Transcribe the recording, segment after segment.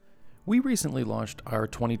We recently launched our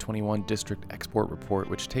 2021 District Export Report,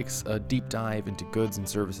 which takes a deep dive into goods and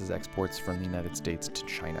services exports from the United States to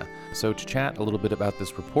China. So to chat a little bit about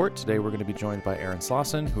this report, today we're going to be joined by Aaron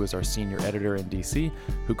Slauson, who is our senior editor in DC,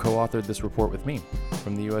 who co-authored this report with me.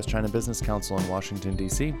 From the U.S.-China Business Council in Washington,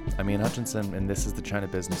 D.C., I'm Ian Hutchinson, and this is the China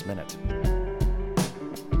Business Minute.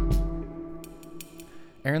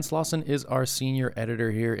 Aaron Slauson is our senior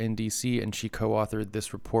editor here in DC, and she co-authored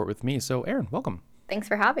this report with me. So Aaron, welcome. Thanks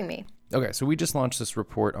for having me. Okay, so we just launched this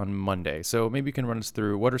report on Monday. So maybe you can run us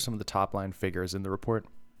through what are some of the top line figures in the report?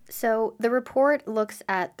 So the report looks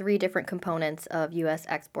at three different components of U.S.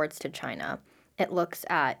 exports to China. It looks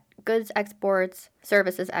at goods exports,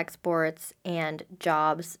 services exports, and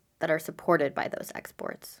jobs that are supported by those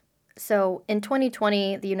exports. So in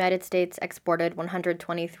 2020, the United States exported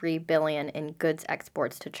 $123 billion in goods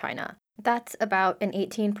exports to China. That's about an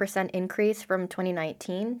 18% increase from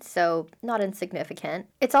 2019, so not insignificant.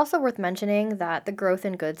 It's also worth mentioning that the growth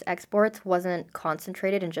in goods exports wasn't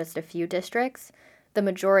concentrated in just a few districts. The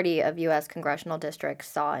majority of U.S. congressional districts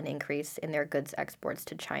saw an increase in their goods exports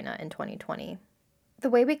to China in 2020. The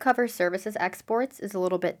way we cover services exports is a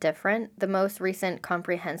little bit different. The most recent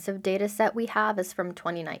comprehensive data set we have is from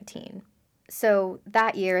 2019. So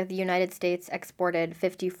that year, the United States exported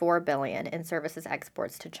 $54 billion in services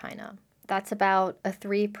exports to China. That's about a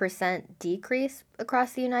 3% decrease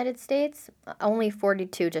across the United States. Only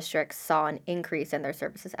 42 districts saw an increase in their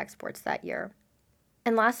services exports that year.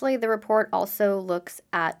 And lastly, the report also looks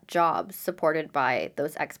at jobs supported by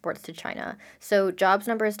those exports to China. So jobs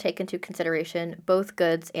numbers take into consideration both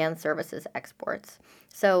goods and services exports.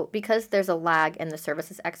 So because there's a lag in the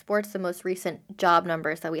services exports, the most recent job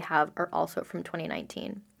numbers that we have are also from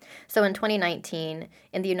 2019. So in 2019,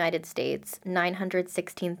 in the United States,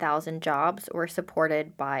 916,000 jobs were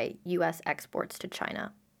supported by U.S. exports to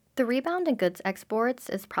China. The rebound in goods exports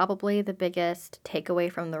is probably the biggest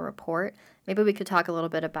takeaway from the report. Maybe we could talk a little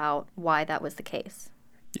bit about why that was the case.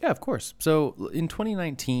 Yeah, of course. So in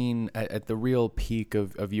 2019, at the real peak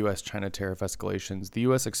of U.S.-China tariff escalations, the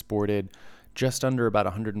U.S. exported just under about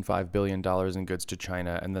 $105 billion in goods to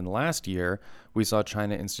China. And then last year, we saw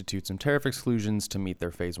China institute some tariff exclusions to meet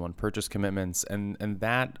their phase one purchase commitments. And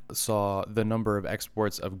that saw the number of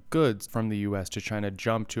exports of goods from the U.S. to China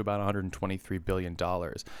jump to about $123 billion,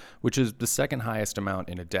 which is the second highest amount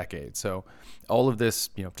in a decade. So all of this,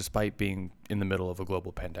 despite being in the middle of a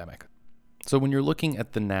global pandemic. So when you're looking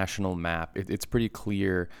at the national map, it's pretty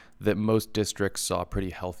clear that most districts saw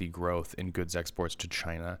pretty healthy growth in goods exports to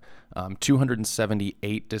China.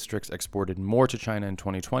 278 districts exported more to China in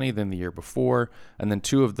 2020 than the year before, and then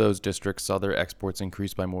two of those districts saw their exports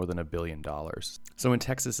increase by more than $1 billion. So in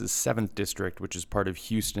Texas's 7th district, which is part of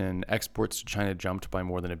Houston, exports to China jumped by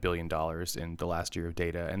more than $1 billion in the last year of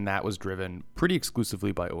data, and that was driven pretty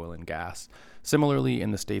exclusively by oil and gas. Similarly,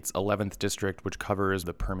 in the state's 11th district, which covers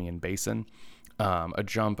the Permian Basin, a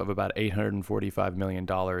jump of about $845 million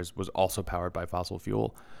was also powered by fossil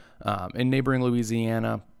fuel. In neighboring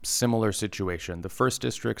Louisiana, similar situation. The 1st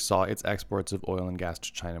district saw its exports of oil and gas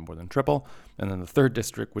to China more than triple, and then the 3rd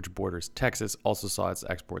district, which borders Texas, also saw its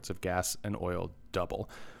exports of gas and oil double.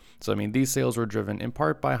 So, these sales were driven in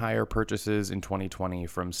part by higher purchases in 2020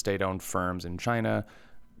 from state-owned firms in China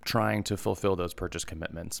trying to fulfill those purchase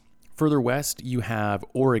commitments. Further west, you have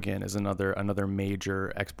Oregon as another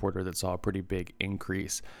major exporter that saw a pretty big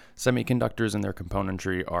increase. Semiconductors and their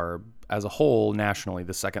componentry are, as a whole, nationally,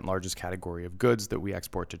 the second largest category of goods that we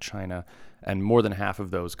export to China, and more than half of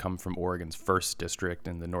those come from Oregon's 1st district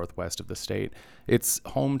in the northwest of the state. It's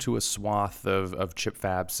home to a swath of chip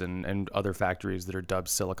fabs and other factories that are dubbed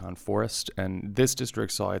Silicon Forest, and this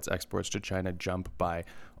district saw its exports to China jump by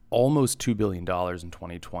almost $2 billion in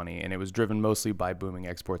 2020, and it was driven mostly by booming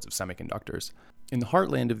exports of semiconductors. In the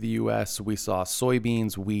heartland of the U.S., we saw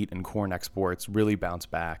soybeans, wheat, and corn exports really bounce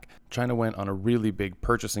back. China went on a really big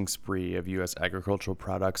purchasing spree of U.S. agricultural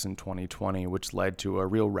products in 2020, which led to a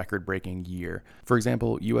real record-breaking year. For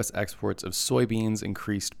example, U.S. exports of soybeans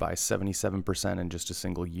increased by 77% in just a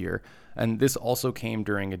single year. And this also came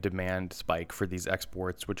during a demand spike for these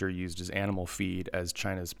exports, which are used as animal feed, as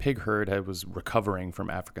China's pig herd was recovering from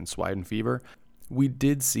African swine fever. We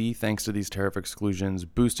did see, thanks to these tariff exclusions,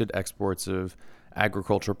 boosted exports of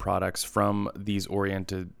agriculture products from these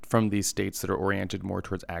states that are oriented more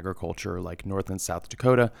towards agriculture, like North and South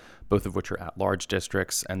Dakota, both of which are at-large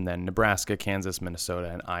districts, and then Nebraska, Kansas, Minnesota,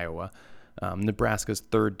 and Iowa. Nebraska's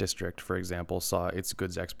 3rd district, for example, saw its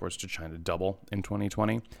goods exports to China double in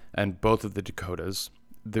 2020, and both of the Dakotas,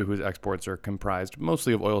 whose exports are comprised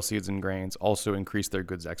mostly of oilseeds and grains, also increased their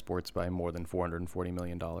goods exports by more than $440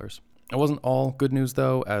 million. It wasn't all good news,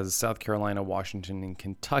 though, as South Carolina, Washington, and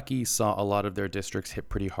Kentucky saw a lot of their districts hit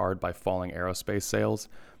pretty hard by falling aerospace sales.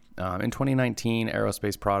 In 2019,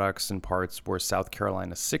 aerospace products and parts were South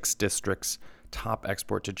Carolina's 6 districts' top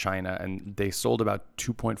export to China, and they sold about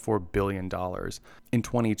 $2.4 billion. In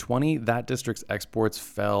 2020, that district's exports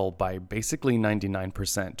fell by basically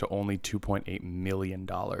 99% to only $2.8 million.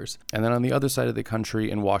 And then on the other side of the country,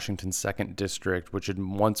 in Washington's 2nd district, which had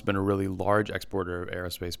once been a really large exporter of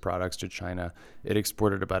aerospace products to China, it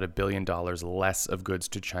exported about $1 billion less of goods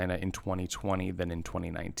to China in 2020 than in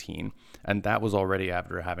 2019. And that was already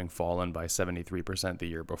after having fallen by 73% the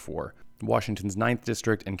year before. Washington's 9th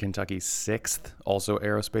district and Kentucky's 6th, also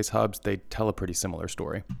aerospace hubs, they tell a pretty similar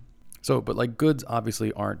story. But like goods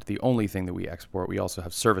obviously aren't the only thing that we export. We also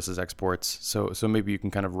have services exports. So maybe you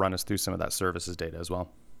can kind of run us through some of that services data as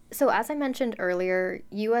well. So as I mentioned earlier,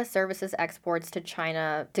 U.S. services exports to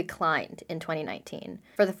China declined in 2019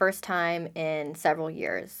 for the first time in several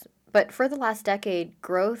years. But for the last decade,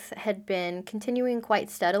 growth had been continuing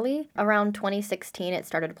quite steadily. Around 2016, it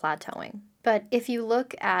started plateauing. But if you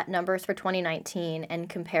look at numbers for 2019 and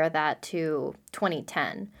compare that to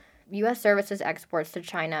 2010, U.S. services exports to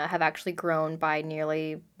China have actually grown by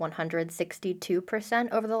nearly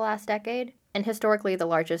 162% over the last decade. And historically, the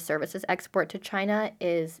largest services export to China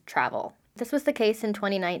is travel. This was the case in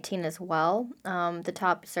 2019 as well. The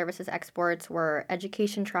top services exports were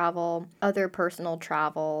education travel, other personal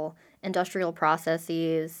travel, industrial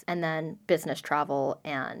processes, and then business travel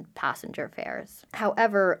and passenger fares.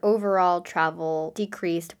 However, overall travel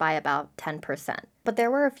decreased by about 10%. But there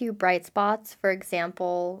were a few bright spots. For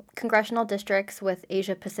example, congressional districts with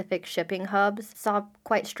Asia-Pacific shipping hubs saw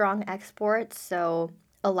quite strong exports. So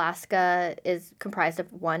Alaska is comprised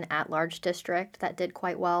of one at-large district that did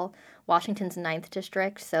quite well. Washington's 9th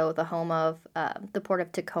district, so the home of the Port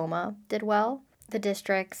of Tacoma, did well. The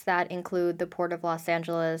districts that include the Port of Los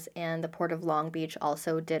Angeles and the Port of Long Beach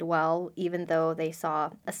also did well, even though they saw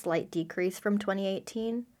a slight decrease from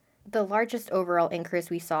 2018. The largest overall increase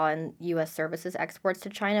we saw in U.S. services exports to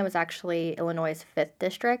China was actually Illinois' 5th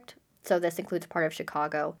district, so this includes part of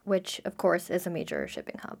Chicago, which, of course, is a major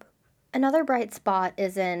shipping hub. Another bright spot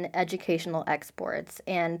is in educational exports,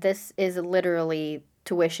 and this is literally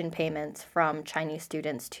tuition payments from Chinese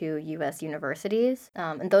students to U.S. universities,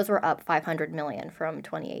 and those were up $500 million from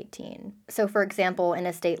 2018. So, for example, in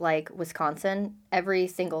a state like Wisconsin, every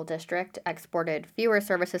single district exported fewer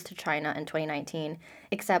services to China in 2019,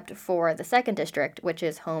 except for the 2nd district, which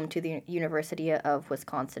is home to the University of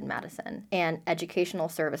Wisconsin-Madison. And educational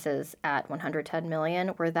services at $110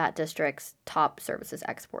 million were that district's top services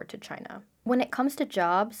export to China. When it comes to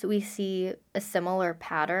jobs, we see a similar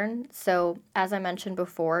pattern. So, as I mentioned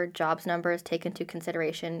before, jobs numbers take into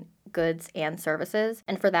consideration goods and services.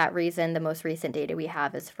 And for that reason, the most recent data we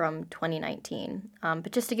have is from 2019.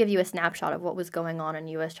 But just to give you a snapshot of what was going on in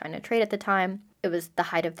U.S.-China trade at the time, it was the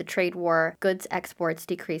height of the trade war. Goods exports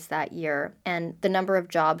decreased that year, and the number of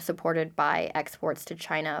jobs supported by exports to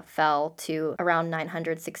China fell to around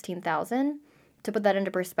 916,000. To put that into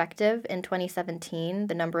perspective, in 2017,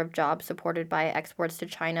 the number of jobs supported by exports to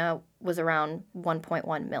China was around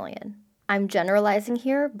 1.1 million. I'm generalizing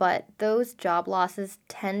here, but those job losses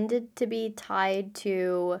tended to be tied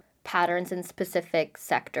to patterns in specific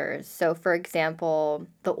sectors. So, for example,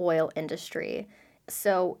 the oil industry.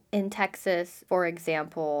 So in Texas, for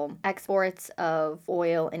example, exports of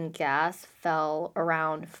oil and gas fell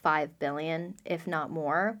around 5 billion, if not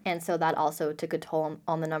more. And so that also took a toll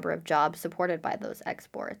on the number of jobs supported by those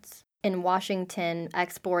exports. In Washington,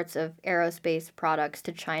 exports of aerospace products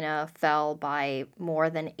to China fell by more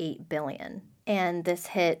than 8 billion. And this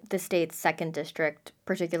hit the state's 2nd district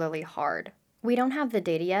particularly hard. We don't have the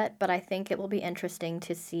data yet, but I think it will be interesting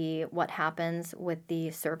to see what happens with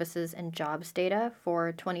the services and jobs data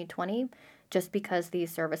for 2020, just because the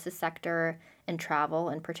services sector and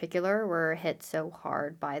travel in particular were hit so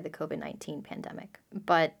hard by the COVID-19 pandemic.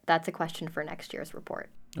 But that's a question for next year's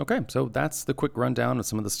report. Okay, so that's the quick rundown of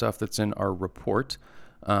some of the stuff that's in our report.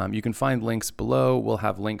 You can find links below. We'll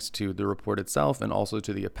have links to the report itself and also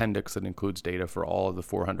to the appendix that includes data for all of the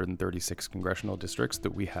 436 congressional districts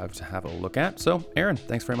that we have to have a look at. So, Erin,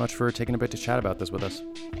 thanks very much for taking a bit to chat about this with us.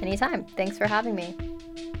 Anytime. Thanks for having me.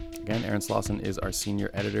 Again, Erin Slauson is our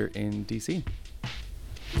senior editor in DC.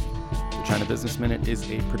 The China Business Minute is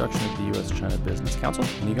a production of the U.S.-China Business Council,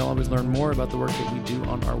 and you can always learn more about the work that we do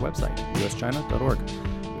on our website, uschina.org.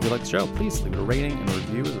 If you like the show, please leave it a rating and a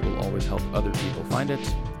review, as it will always help other people find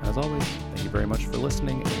it. As always, thank you very much for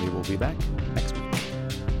listening, and we will be back next week.